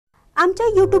आमच्या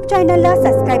YouTube चॅनलला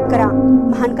subscribe करा,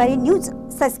 महानकारी न्यूज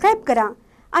सबस्क्राइब करा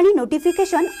आणि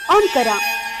नोटिफिकेशन ऑन करा।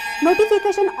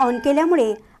 नोटिफिकेशन ऑन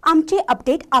केल्यामुळे आमचे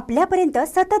अपडेट आपल्यापर्यंत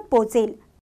सतत पोहोचेल।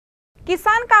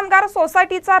 किसान कामगार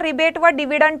सोसायटीचा रिबेट व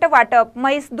डिव्हिडंड वाटप,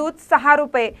 म्हैस दूध 6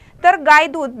 रुपये तर गाय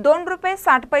दूध 2 रुपये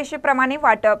 60 पैसे प्रमाणे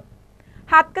वाटप।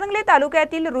 हातकणंगले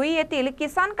तालुक्यातील रुई येथील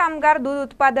किसान कामगार दूध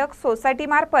उत्पादक सोसायटी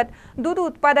मार्फत दूध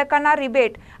उत्पादकांना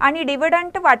रिबेट आणि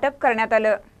डिव्हिडंड वाटप करण्यात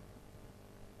आलं।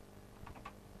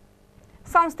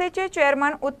 संस्थेचे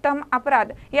चेअरमन उत्तम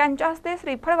अपराध यांच्या हस्ते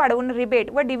श्रीफळ वाढवून रिबेट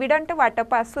व डिव्हिडंड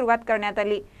वाटपास सुरुवात करण्यात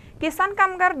आली। किसान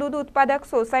कामगार दूध उत्पादक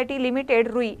सोसायटी लिमिटेड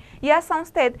रुई या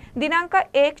संस्थेत दिनांक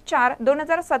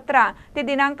 1/4/2017 ते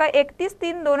दिनांक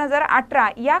 31/3/2018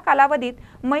 या कालावधीत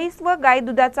म्हैस व गाय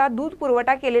दुधाचा दूध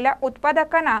पुरवठा केलेल्या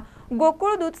उत्पादकांना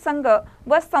गोकुळ दूध संघ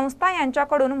व संस्था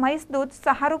यांच्याकडून म्हैस दूध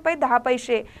 6 रुपये 10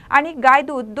 पैसे आणि गाय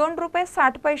दूध 2 रुपये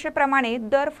 60 पैसे प्रमाणे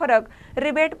दर फरक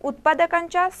रिबेट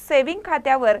उत्पादकांच्या सेविंग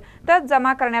खात्यावर तर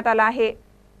जमा करण्यात आला आहे,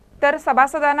 तर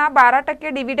सभासदांना 12%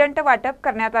 डिव्हिडंड वाटप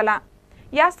करण्यात आला।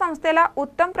 या संस्थेला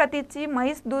उत्तम प्रतीची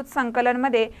म्हैस दूध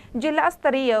संकलनमध्ये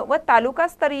जिल्हास्तरीय व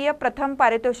तालुकास्तरीय प्रथम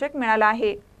पारितोषिक मिळाला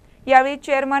आहे। यावेळी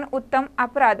चेअरमन उत्तम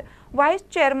अपराध, व्हाईस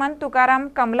चेअरमन तुकाराम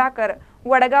कमलाकर,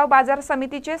 वडगाव बाजार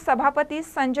समितीचे सभापती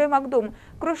संजय मगदूम,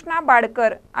 कृष्णा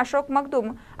बाडकर, अशोक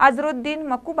मगदूम, अजरुद्दीन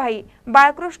मकुभाई,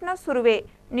 बाळकृष्ण सुर्वे,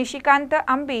 निशिकांत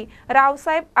आंबी,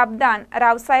 रावसाहेब अब्दान,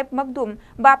 रावसाहेब मगदूम,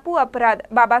 बापू अपराध,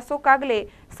 बाबासो कागले,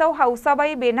 सौ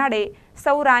हौसाबाई बेनाडे,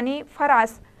 सौ राणी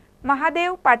फरास,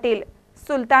 महादेव पाटील,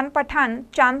 सुलतान पठाण,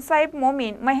 चांदसाहेब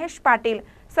मोमीन, महेश पाटील,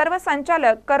 सर्व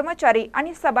संचालक, कर्मचारी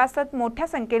आणि सभासद मोठ्या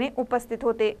संख्येने उपस्थित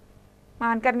होते।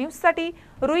 महानकर न्यूजसाठी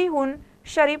रुईहून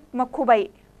शरीफ मखुबाई।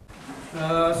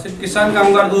 किसान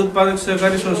कामगार दूध उत्पादक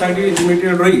सहकारी सोसायटी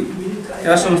लिमिटेड रुई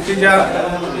या संस्थेच्या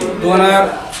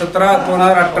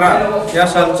 2017-2018 या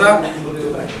सालचा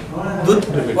दूध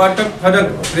वाटप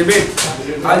फरक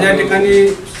रिबेट आज या ठिकाणी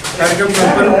कार्यक्रम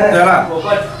संपन्न झाला।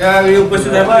 त्यावेळी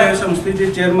उपस्थित असलेल्या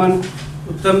संस्थेचे चेअरमन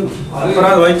उत्तम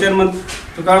अपराध, व्हाईस चेअरमन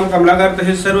तुकाराम कमलाकर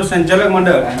तसेच सर्व संचालक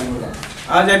मंडळ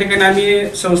आज या ठिकाणी आम्ही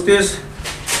संस्थेस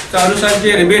चालू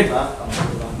सालचे रिबेट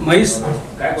म्हैस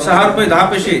 6 रुपये 10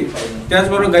 पैसे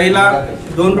त्याचबरोबर गाईला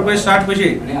 2 रुपये 60 पैसे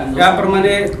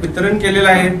याप्रमाणे वितरण केलेलं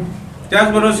आहे।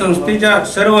 त्याचबरोबर संस्थेच्या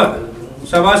सर्व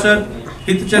सभासद,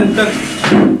 हितचिंतक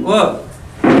व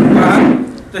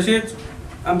ग्राहक तसेच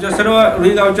आमच्या सर्व रुई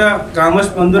गावच्या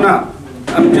ग्रामस्थ बंधूंना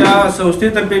आमच्या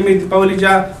संस्थेतर्फे मी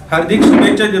दीपावलीच्या हार्दिक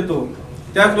शुभेच्छा देतो।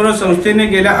 त्याचबरोबर संस्थेने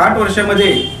गेल्या 8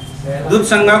 वर्षामध्ये दूध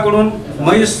संघाकडून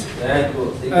म्हैस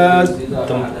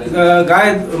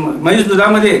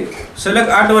दुधामध्ये सलग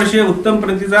 8 वर्षे उत्तम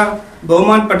प्रतीचा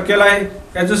बहुमान पटकेला आहे।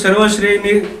 याचं सर्व श्रेय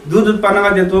मी दूध उत्पादनाला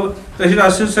देतो। तसेच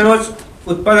असे सर्वच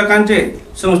उत्पादकांचे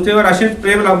संस्थेवर असेच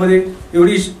प्रेम लाभू दे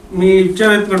एवढी मी इच्छा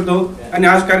व्यक्त करतो आणि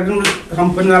आज कार्यक्रम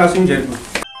संपन्न झाला असे मी जाहीर करतो।